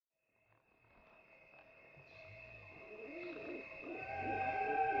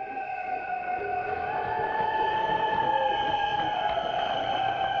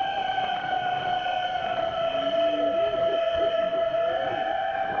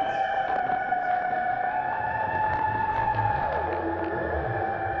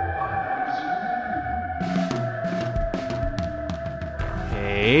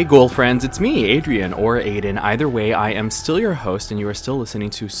Hey, ghoul friends, it's me, Adrian, or Aiden. Either way, I am still your host, and you are still listening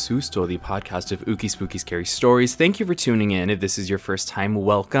to Susto, the podcast of Ookie Spooky Scary Stories. Thank you for tuning in. If this is your first time,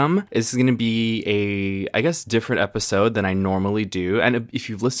 welcome. This is going to be a, different episode than I normally do. And if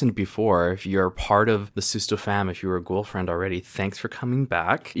you've listened before, if you're part of the Susto fam, if you were a ghoul friend already, thanks for coming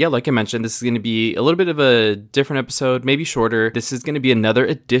back. Yeah, like I mentioned, this is going to be a little bit of a different episode, maybe shorter. This is going to be another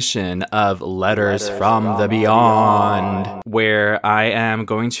edition of Letters from the Beyond, where I am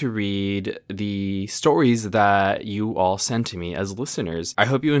going to read the stories that you all send to me as listeners. I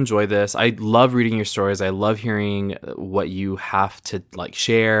hope you enjoy this. I love reading your stories. I love hearing what you have to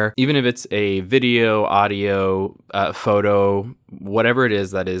share, even if it's a video, audio, photo, whatever it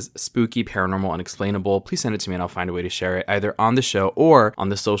is that is spooky, paranormal, unexplainable. Please send it to me and I'll find a way to share it either on the show or on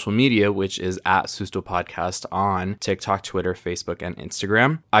the social media, which is at Susto Podcast on TikTok, Twitter, Facebook, and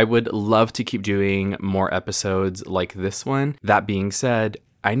Instagram. I would love to keep doing more episodes like this one. That being said,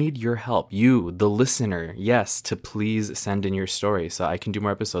 I need your help, you, the listener, yes, to please send in your story so I can do more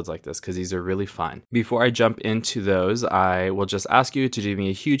episodes like this because these are really fun. Before I jump into those, I will just ask you to do me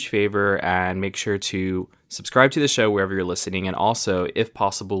a huge favor and make sure to subscribe to the show wherever you're listening, and also, if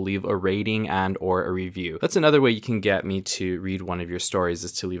possible, leave a rating and or a review. That's another way you can get me to read one of your stories,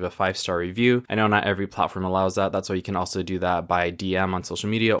 is to leave a 5-star review. I know not every platform allows that. That's why you can also do that by DM on social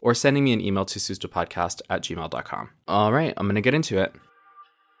media or sending me an email to sustopodcast@gmail.com. All right, I'm going to get into it.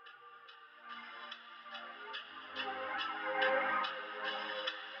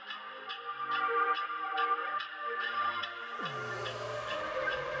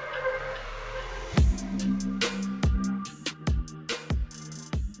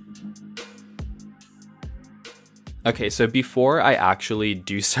 Okay, so before I actually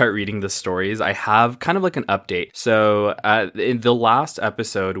do start reading the stories, I have kind of like an update. So in the last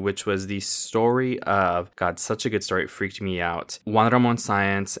episode, which was the story of, God, such a good story, it freaked me out, Juan Ramon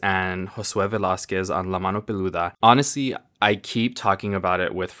Sáenz and Josué Velázquez on La Mano Peluda. Honestly, I keep talking about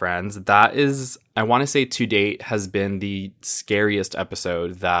it with friends. That is, I want to say to date, has been the scariest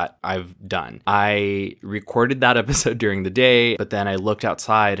episode that I've done. I recorded that episode during the day, but then I looked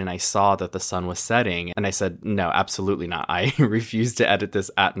outside and I saw that the sun was setting. And I said, no, absolutely not. I refuse to edit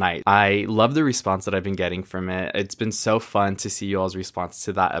this at night. I love the response that I've been getting from it. It's been so fun to see you all's response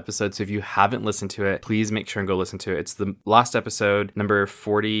to that episode. So if you haven't listened to it, please make sure and go listen to it. It's the last episode, number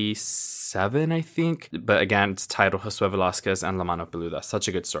 47, I think. But again, it's titled Josué Velázquez and La Mano Peluda. Such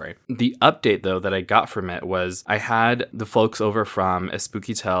a good story. The update, though, that I got from it was I had the folks over from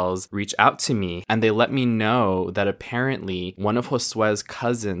Spooky Tales reach out to me, and they let me know that apparently one of Josué's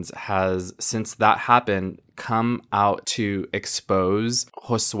cousins has, since that happened, come out to expose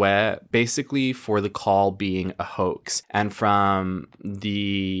Josué basically for the call being a hoax. And from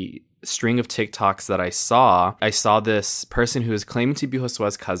the string of TikToks that I saw this person who is claiming to be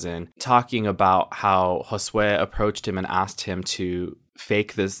Josué's cousin talking about how Josué approached him and asked him to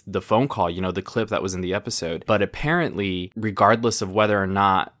fake the phone call, the clip that was in the episode. But apparently, regardless of whether or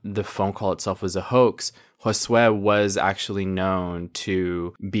not the phone call itself was a hoax, Josué was actually known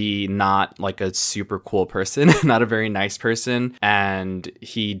to be not like a super cool person, not a very nice person, and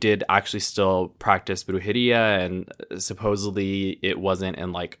he did actually still practice brujeria, and supposedly it wasn't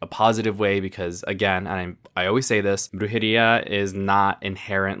in like a positive way because, again, and I always say this, brujeria is not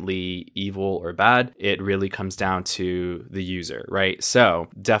inherently evil or bad. It really comes down to the user, right? So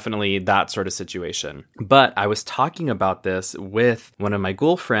definitely that sort of situation. But I was talking about this with one of my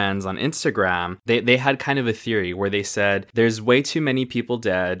ghoul friends on Instagram. They had kind of a theory where they said there's way too many people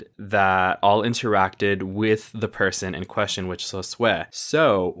dead that all interacted with the person in question, which is Josué.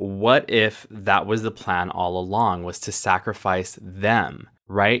 So what if that was the plan all along, was to sacrifice them?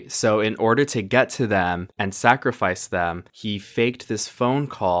 Right? So in order to get to them and sacrifice them, he faked this phone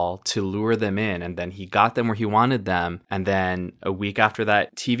call to lure them in, and then he got them where he wanted them. And then a week after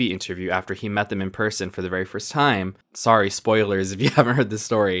that TV interview, after he met them in person for the very first time, sorry, spoilers if you haven't heard this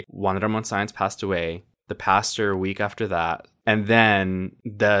story, Juan Ramon Sáenz passed away. The pastor a week after that. And then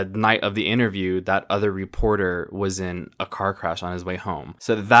the night of the interview, that other reporter was in a car crash on his way home.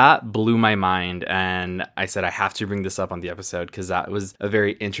 So that blew my mind. And I said, I have to bring this up on the episode because that was a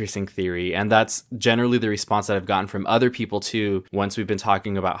very interesting theory. And that's generally the response that I've gotten from other people too. Once we've been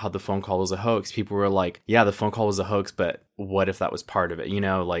talking about how the phone call was a hoax, people were like, yeah, the phone call was a hoax, but what if that was part of it?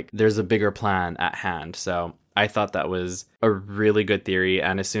 Like there's a bigger plan at hand. So I thought that was a really good theory,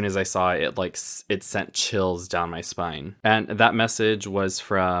 and as soon as I saw it, it sent chills down my spine. And that message was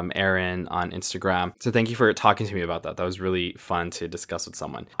from Aaron on Instagram. So thank you for talking to me about that. That was really fun to discuss with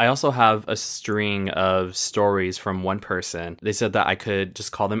someone. I also have a string of stories from one person. They said that I could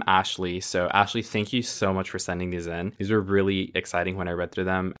just call them Ashley. So Ashley, thank you so much for sending these in. These were really exciting when I read through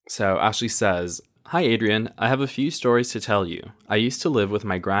them. So Ashley says, "Hi Adrian, I have a few stories to tell you. I used to live with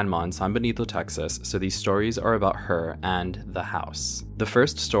my grandma in San Benito, Texas, so these stories are about her and the house. The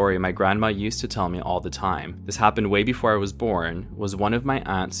first story my grandma used to tell me all the time, this happened way before I was born, was one of my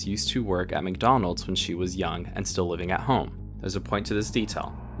aunts used to work at McDonald's when she was young and still living at home. There's a point to this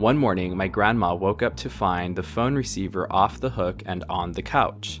detail. One morning, my grandma woke up to find the phone receiver off the hook and on the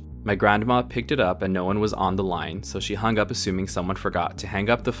couch. My grandma picked it up and no one was on the line, so she hung up assuming someone forgot to hang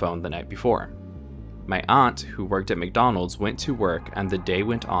up the phone the night before. My aunt, who worked at McDonald's, went to work and the day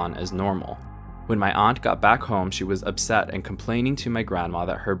went on as normal. When my aunt got back home, she was upset and complaining to my grandma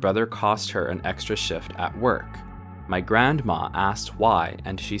that her brother cost her an extra shift at work. My grandma asked why,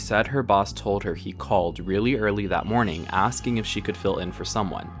 and she said her boss told her he called really early that morning asking if she could fill in for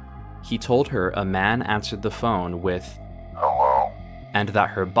someone. He told her a man answered the phone with, "Hello," and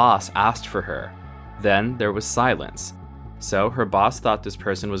that her boss asked for her. Then there was silence. So her boss thought this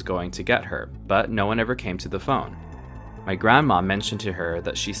person was going to get her, but no one ever came to the phone. My grandma mentioned to her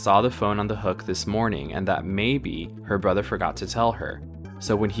that she saw the phone on the hook this morning and that maybe her brother forgot to tell her.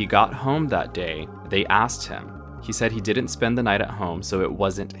 So when he got home that day, they asked him. He said he didn't spend the night at home, so it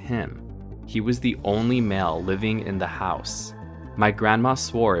wasn't him. He was the only male living in the house. My grandma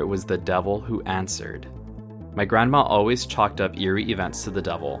swore it was the devil who answered. My grandma always chalked up eerie events to the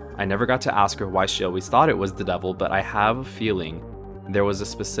devil. I never got to ask her why she always thought it was the devil, but I have a feeling there was a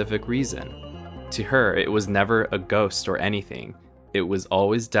specific reason. To her, it was never a ghost or anything. It was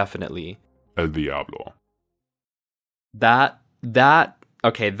always definitely El Diablo.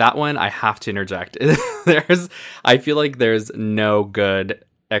 Okay, that one I have to interject. I feel like there's no good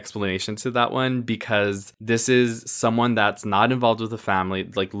explanation to that one because this is someone that's not involved with the family,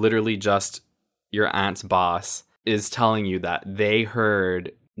 like literally just your aunt's boss is telling you that they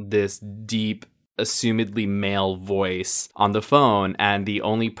heard this deep, assumedly male voice on the phone, and the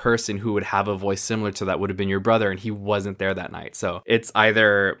only person who would have a voice similar to that would have been your brother, and he wasn't there that night. So it's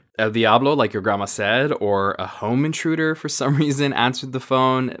either El Diablo, like your grandma said, or a home intruder for some reason answered the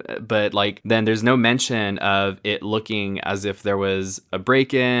phone, but then there's no mention of it looking as if there was a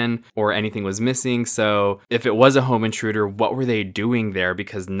break-in or anything was missing. So if it was a home intruder, what were they doing there?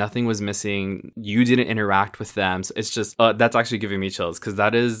 Because nothing was missing. You didn't interact with them. So it's just, that's actually giving me chills because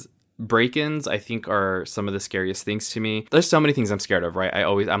that is... Break-ins, I think, are some of the scariest things to me. There's so many things I'm scared of, right?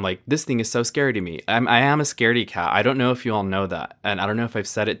 I'm like, this thing is so scary to me. I am a scaredy cat. I don't know if you all know that. And I don't know if I've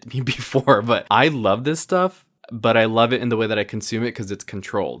said it before, but I love this stuff. But I love it in the way that I consume it because it's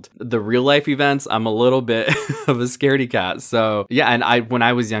controlled. The real life events, I'm a little bit of a scaredy cat. So yeah, and when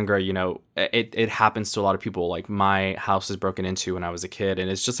I was younger, it happens to a lot of people. Like my house was broken into when I was a kid, and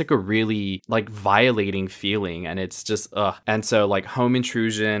it's just like a really violating feeling, and it's just And so home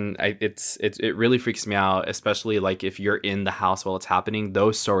intrusion, it really freaks me out, especially if you're in the house while it's happening.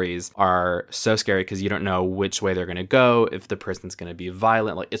 Those stories are so scary because you don't know which way they're gonna go, if the person's gonna be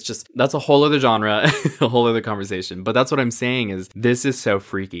violent. That's a whole other genre, a whole other conversation. But that's what I'm saying is this is so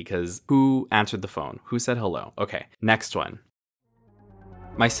freaky because who answered the phone? Who said hello? Okay, next one.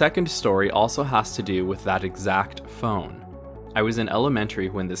 My second story also has to do with that exact phone. I was in elementary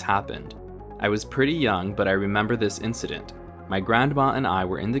when this happened. I was pretty young, but I remember this incident. My grandma and I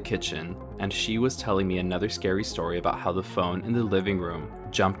were in the kitchen, and she was telling me another scary story about how the phone in the living room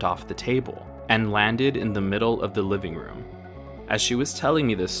jumped off the table and landed in the middle of the living room. As she was telling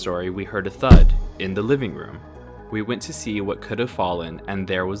me this story, we heard a thud in the living room. We went to see what could have fallen, and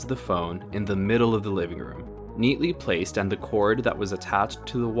there was the phone in the middle of the living room, neatly placed, and the cord that was attached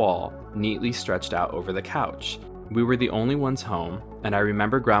to the wall neatly stretched out over the couch. We were the only ones home, and I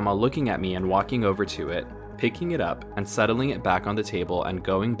remember Grandma looking at me and walking over to it, picking it up and settling it back on the table and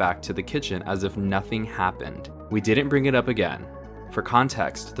going back to the kitchen as if nothing happened. We didn't bring it up again. For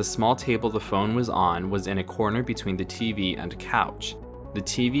context, the small table the phone was on was in a corner between the TV and couch. The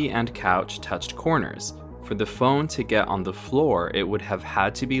TV and couch touched corners. For the phone to get on the floor, it would have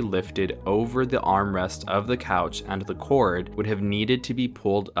had to be lifted over the armrest of the couch, and the cord would have needed to be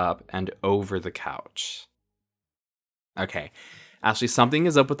pulled up and over the couch. Okay, Ashley, something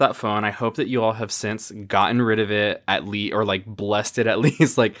is up with that phone. I hope that you all have since gotten rid of it at least, or blessed it at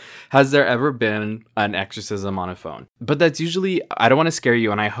least. Has there ever been an exorcism on a phone? But that's usually, I don't want to scare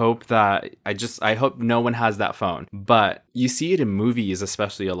you, and I hope that, I hope no one has that phone. But You see it in movies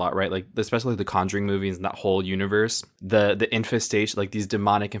especially a lot, right? Like especially the Conjuring movies and that whole universe. The infestation, like these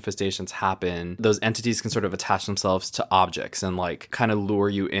demonic infestations happen. Those entities can sort of attach themselves to objects and like kind of lure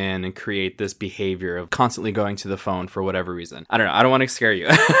you in and create this behavior of constantly going to the phone for whatever reason. I don't know. I don't want to scare you.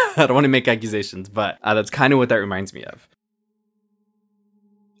 I don't want to make accusations, but that's kind of what that reminds me of.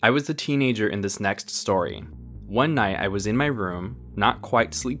 I was a teenager in this next story. One night I was in my room, not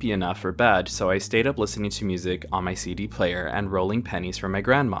quite sleepy enough for bed, so I stayed up listening to music on my CD player and rolling pennies for my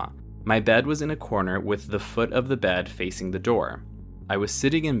grandma. My bed was in a corner with the foot of the bed facing the door. I was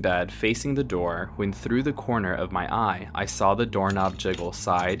sitting in bed facing the door when through the corner of my eye I saw the doorknob jiggle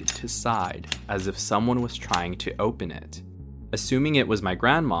side to side as if someone was trying to open it. Assuming it was my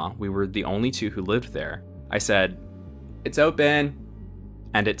grandma, we were the only two who lived there. I said, "It's open,"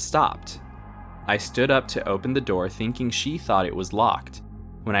 and it stopped. I stood up to open the door thinking she thought it was locked.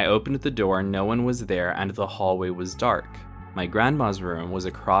 When I opened the door, no one was there and the hallway was dark. My grandma's room was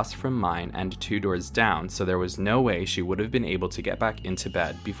across from mine and 2 doors down, so there was no way she would have been able to get back into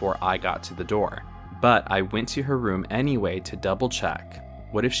bed before I got to the door. But I went to her room anyway to double check.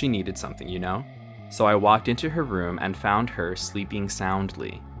 What if she needed something, you know? So I walked into her room and found her sleeping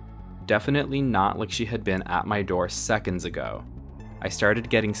soundly. Definitely not like she had been at my door seconds ago. I started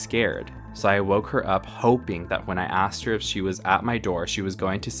getting scared, so I woke her up hoping that when I asked her if she was at my door, she was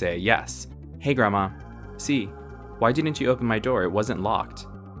going to say yes. "Hey grandma, see, why didn't you open my door? It wasn't locked."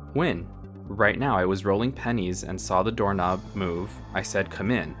 "When?" "Right now. I was rolling pennies and saw the doorknob move. I said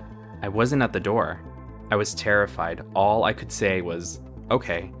come in. I wasn't at the door." I was terrified. All I could say was,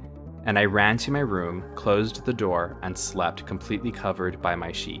 "Okay," and I ran to my room, closed the door, and slept completely covered by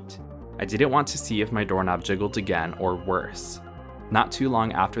my sheet. I didn't want to see if my doorknob jiggled again or worse. Not too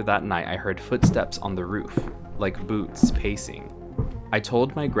long after that night, I heard footsteps on the roof, like boots pacing. I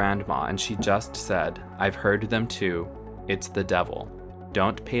told my grandma and she just said, "I've heard them too. It's the devil.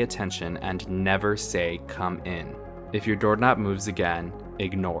 Don't pay attention and never say come in. If your doorknob moves again,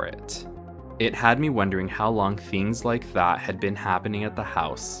 ignore it." It had me wondering how long things like that had been happening at the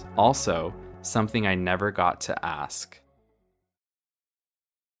house. Also, something I never got to ask.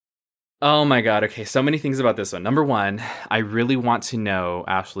 Oh my god, okay, so many things about this one. Number one, I really want to know,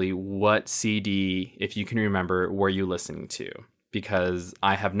 Ashley, what CD, if you can remember, were you listening to? Because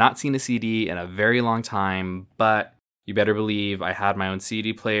I have not seen a CD in a very long time, but you better believe I had my own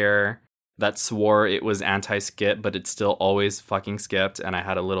CD player that swore it was anti-skip, but it still always fucking skipped, and I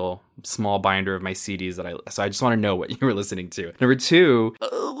had a little small binder of my CDs so I just want to know what you were listening to. Number two,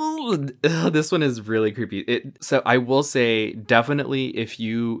 this one is really creepy. So I will say, definitely if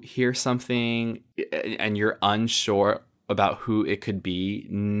you hear something and you're unsure about who it could be,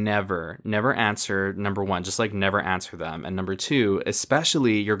 never answer. Number one, just like never answer them. And number two,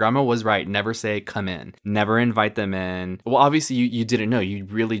 especially, your grandma was right, never say come in, never invite them in. Well, obviously you didn't know, you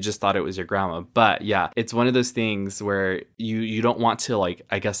really just thought it was your grandma, but yeah, it's one of those things where you don't want to, like,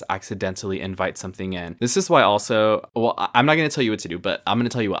 I guess accidentally invite something in. This is why also, well, I'm not going to tell you what to do, but I'm going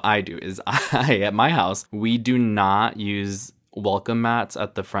to tell you what I do is at my house, we do not use welcome mats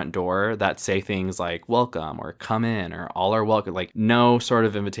at the front door that say things like welcome or come in or all are welcome, like no sort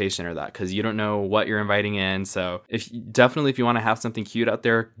of invitation or that, because you don't know what you're inviting in. So if you want to have something cute out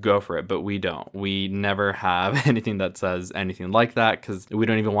there, go for it, but we never have anything that says anything like that, because we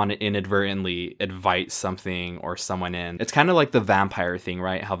don't even want to inadvertently invite something or someone in. It's kind of like the vampire thing,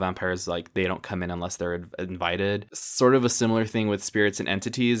 right? How vampires, like, they don't come in unless they're invited. Sort of a similar thing with spirits and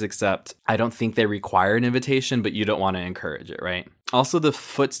entities, except I don't think they require an invitation, but you don't want to encourage it, right? Also, the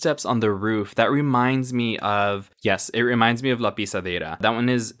footsteps on the roof, that reminds me of, yes, it reminds me of La Pisadera. That one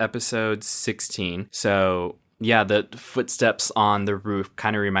is episode 16. So yeah, the footsteps on the roof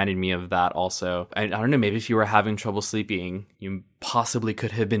kind of reminded me of that also. I don't know, maybe if you were having trouble sleeping, you possibly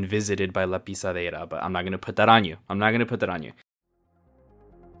could have been visited by La Pisadera, but I'm not going to put that on you.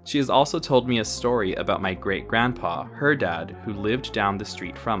 She has also told me a story about my great-grandpa, her dad, who lived down the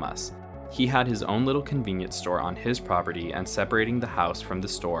street from us. He had his own little convenience store on his property, and separating the house from the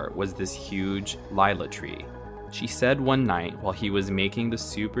store was this huge lilac tree. She said one night while he was making the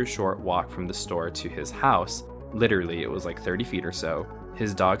super short walk from the store to his house, literally it was like 30 feet or so,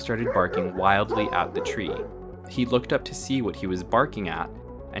 his dog started barking wildly at the tree. He looked up to see what he was barking at,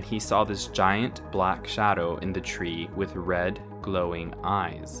 and he saw this giant black shadow in the tree with red, glowing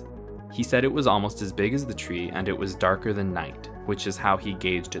eyes. He said it was almost as big as the tree, and it was darker than night, which is how he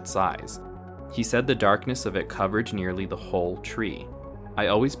gauged its size. He said the darkness of it covered nearly the whole tree. I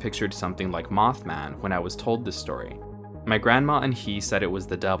always pictured something like Mothman when I was told this story. My grandma and he said it was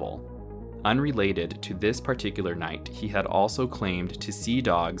the devil. Unrelated to this particular night, he had also claimed to see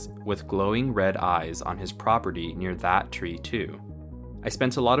dogs with glowing red eyes on his property near that tree too. I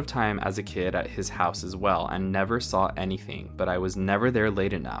spent a lot of time as a kid at his house as well and never saw anything, but I was never there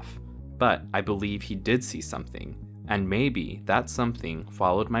late enough. But I believe he did see something, and maybe that something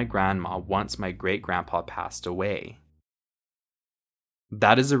followed my grandma once my great-grandpa passed away.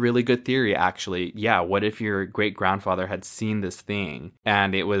 That is a really good theory, actually. Yeah, what if your great-grandfather had seen this thing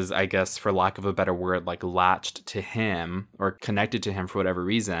and it was, I guess, for lack of a better word, like latched to him or connected to him for whatever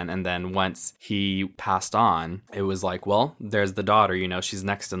reason. And then once he passed on, it was like, well, there's the daughter, she's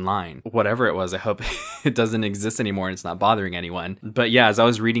next in line. Whatever it was, I hope it doesn't exist anymore and it's not bothering anyone. But yeah, as I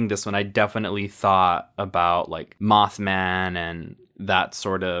was reading this one, I definitely thought about like Mothman, and that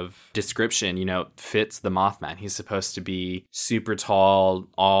sort of description, fits the Mothman. He's supposed to be super tall,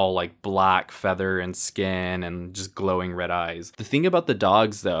 all like black feather and skin and just glowing red eyes. The thing about the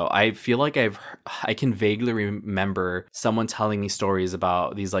dogs, though, I feel like I can vaguely remember someone telling me stories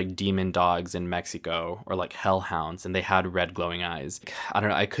about these like demon dogs in Mexico or like hellhounds, and they had red glowing eyes. I don't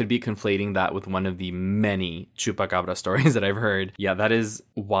know. I could be conflating that with one of the many chupacabra stories that I've heard. Yeah, that is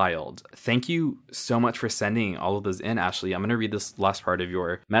wild. Thank you so much for sending all of those in, Ashley. I'm going to read this last part of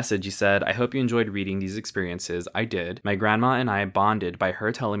your message. You said, I hope you enjoyed reading these experiences. I did. My grandma and I bonded by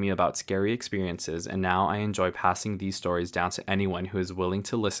her telling me about scary experiences, and now I enjoy passing these stories down to anyone who is willing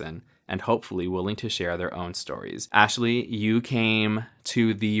to listen and hopefully willing to share their own stories. Ashley, you came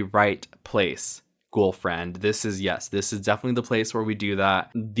to the right place. Ghoul friend. This is definitely the place where we do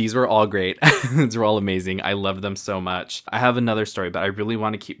that. These were all great. These were all amazing. I love them so much. I have another story, but I really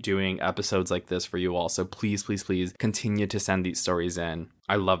want to keep doing episodes like this for you all. So please, please, please continue to send these stories in.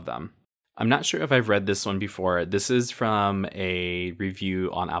 I love them. I'm not sure if I've read this one before. This is from a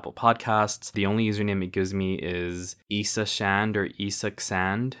review on Apple Podcasts. The only username it gives me is Isa Shand or Isaac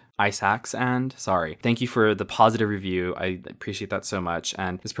Sand. Sorry. Thank you for the positive review. I appreciate that so much.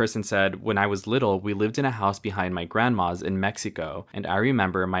 And this person said, when I was little, we lived in a house behind my grandma's in Mexico, and I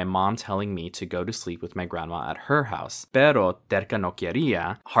remember my mom telling me to go to sleep with my grandma at her house. Pero terca no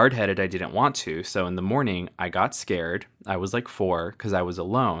quería. Hard-headed, I didn't want to, so in the morning, I got scared. I was like 4 because I was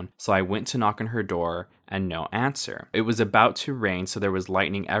alone, so I went to knock on her door and no answer. It was about to rain, so there was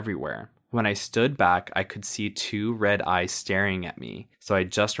lightning everywhere. When I stood back, I could see 2 red eyes staring at me, so I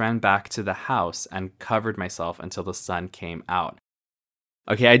just ran back to the house and covered myself until the sun came out.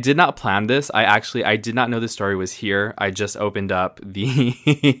 Okay, I did not plan this. I did not know the story was here. I just opened up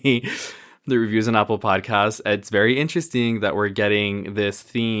the the reviews on Apple Podcasts. It's very interesting that we're getting this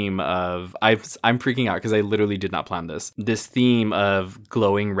theme of, I'm freaking out because I literally did not plan this. This theme of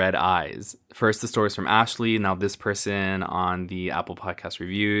glowing red eyes. First, the stories from Ashley, now this person on the Apple Podcast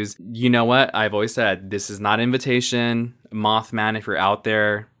reviews. You know what? I've always said, this is not an invitation. Mothman, if you're out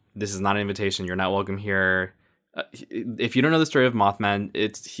there, this is not an invitation. You're not welcome here. If you don't know the story of Mothman,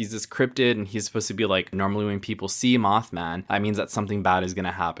 he's this cryptid, and he's supposed to be like, normally when people see Mothman, that means that something bad is going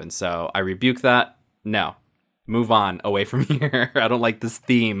to happen. So I rebuke that. No, move on away from here. I don't like this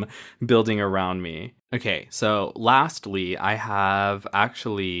theme building around me. Okay, so lastly, I have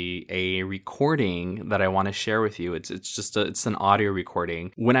actually a recording that I want to share with you. It's an audio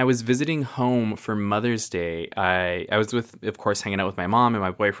recording. When I was visiting home for Mother's Day, I was of course, hanging out with my mom and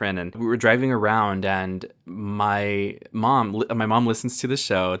my boyfriend, and we were driving around, and my mom listens to the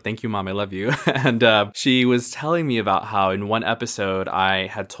show. Thank you, Mom. I love you. And she was telling me about how in one episode I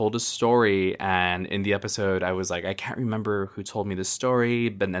had told a story, and in the episode I was like, I can't remember who told me this story,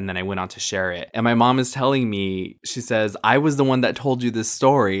 and then I went on to share it. And my mom is telling me, she says, I was the one that told you this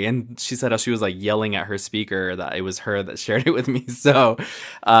story. And she said how she was like yelling at her speaker that it was her that shared it with me. So,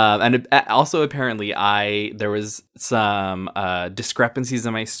 and also apparently there was some discrepancies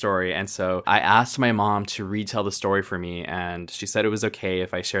in my story. And so I asked my mom to retell the story for me, and she said it was okay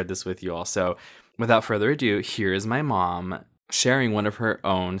if I shared this with you all. So without further ado, here is my mom sharing one of her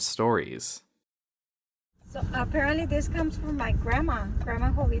own stories. So apparently this comes from my Grandma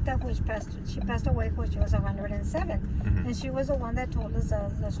Jovita, she passed away when she was 107. Mm-hmm. And she was the one that told us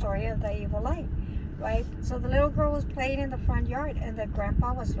the story of the evil eye, right? So the little girl was playing in the front yard, and the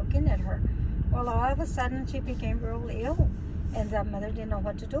grandpa was looking at her. Well, all of a sudden she became real ill, and the mother didn't know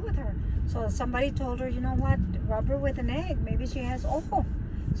what to do with her. So somebody told her, you know what, rub her with an egg, maybe she has ojo.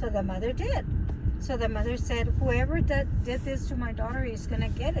 So the mother did. So the mother said, whoever did this to my daughter is gonna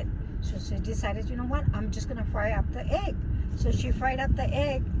get it. So she decided, you know what, I'm just going to fry up the egg. So she fried up the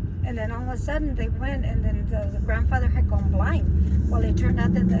egg, and then all of a sudden they went, and then the grandfather had gone blind. Well, it turned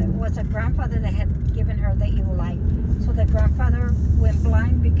out that it was a grandfather that had given her the evil eye. So the grandfather went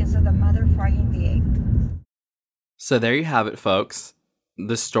blind because of the mother frying the egg. So there you have it, folks.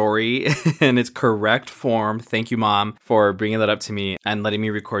 the story in its correct form. Thank you, Mom, for bringing that up to me and letting me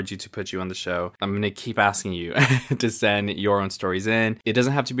record you to put you on the show. I'm going to keep asking you to send your own stories in. It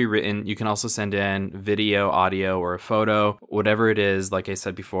doesn't have to be written. You can also send in video, audio, or a photo. Whatever it is, like I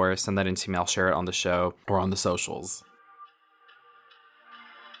said before, send that in to me. I'll share it on the show or on the socials.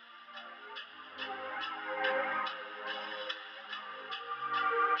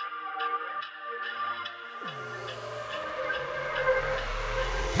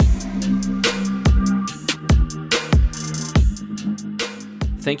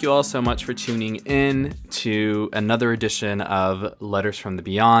 Thank you all so much for tuning in to another edition of Letters from the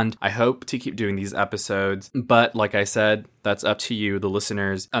Beyond. I hope to keep doing these episodes, but like I said, that's up to you, the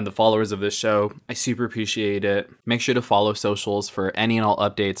listeners and the followers of this show. I super appreciate it. Make sure to follow socials for any and all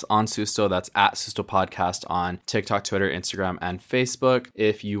updates on Susto. That's at Susto Podcast on TikTok, Twitter, Instagram, and Facebook.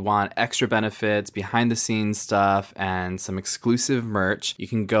 If you want extra benefits, behind the scenes stuff, and some exclusive merch, you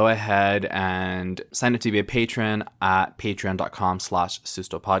can go ahead and sign up to be a patron at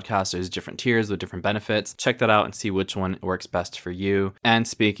patreon.com/Susto Podcast. There's different tiers with different benefits. Check that out and see which one works best for you. And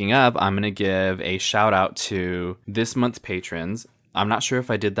speaking of, I'm going to give a shout out to this month's patrons. I'm not sure if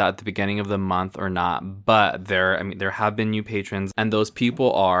I did that at the beginning of the month or not, but there have been new patrons, and those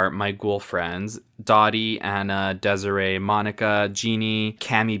people are my ghoul friends: Dottie, Anna, Desiree, Monica, Jeannie,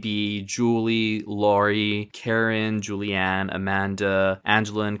 Cami B, Julie, Lori, Karen, Julianne, Amanda,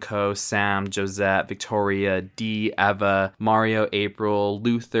 Angela and Co, Sam, Josette, Victoria, Dee, Eva, Mario, April,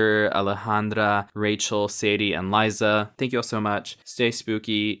 Luther, Alejandra, Rachel, Sadie, and Liza. Thank you all so much. Stay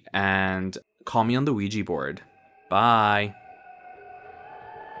spooky and call me on the Ouija board. Bye.